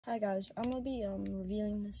Hi guys, I'm gonna be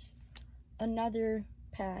reviewing another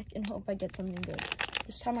pack and hope I get something good.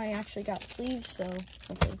 This time I actually got sleeves, so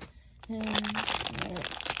hopefully.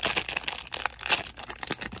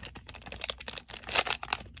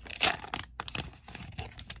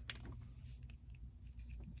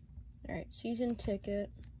 Alright, season ticket.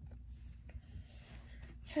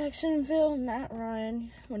 Jacksonville, Matt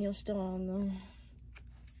Ryan, when he was still on the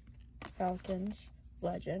Falcons.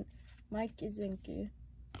 Legend. Mike Gesicki.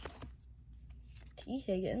 T.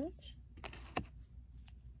 Higgins.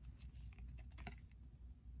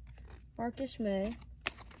 Marcus May.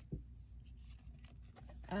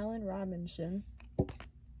 Allen Robinson.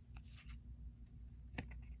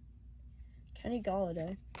 Kenny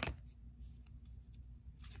Golladay.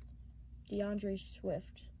 DeAndre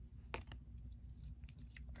Swift.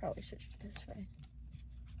 Probably switch it this way.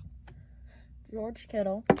 George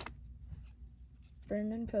Kittle.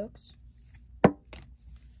 Brandon Cooks.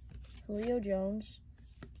 Julio Jones.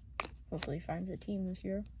 Hopefully finds a team this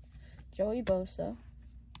year. Joey Bosa.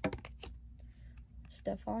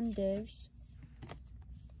 Stephon Diggs.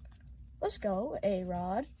 Let's go,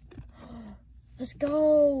 A-Rod. Let's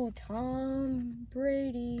go, Tom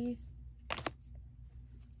Brady.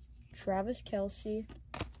 Travis Kelce.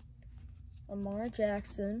 Lamar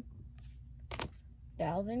Jackson.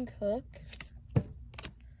 Dalvin Cook.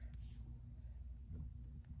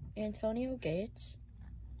 Antonio Gates.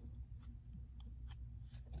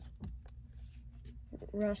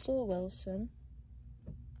 Russell Wilson.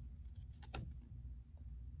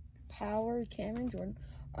 Power Cameron Jordan.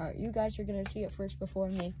 Alright, you guys are going to see it first before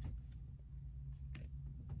me.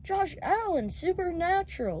 Josh Allen,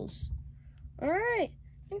 Supernaturals. Alright,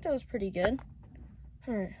 I think that was pretty good.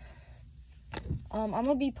 Alright. I'm going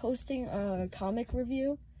to be posting a comic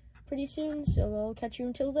review pretty soon, so I'll catch you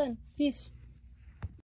until then. Peace.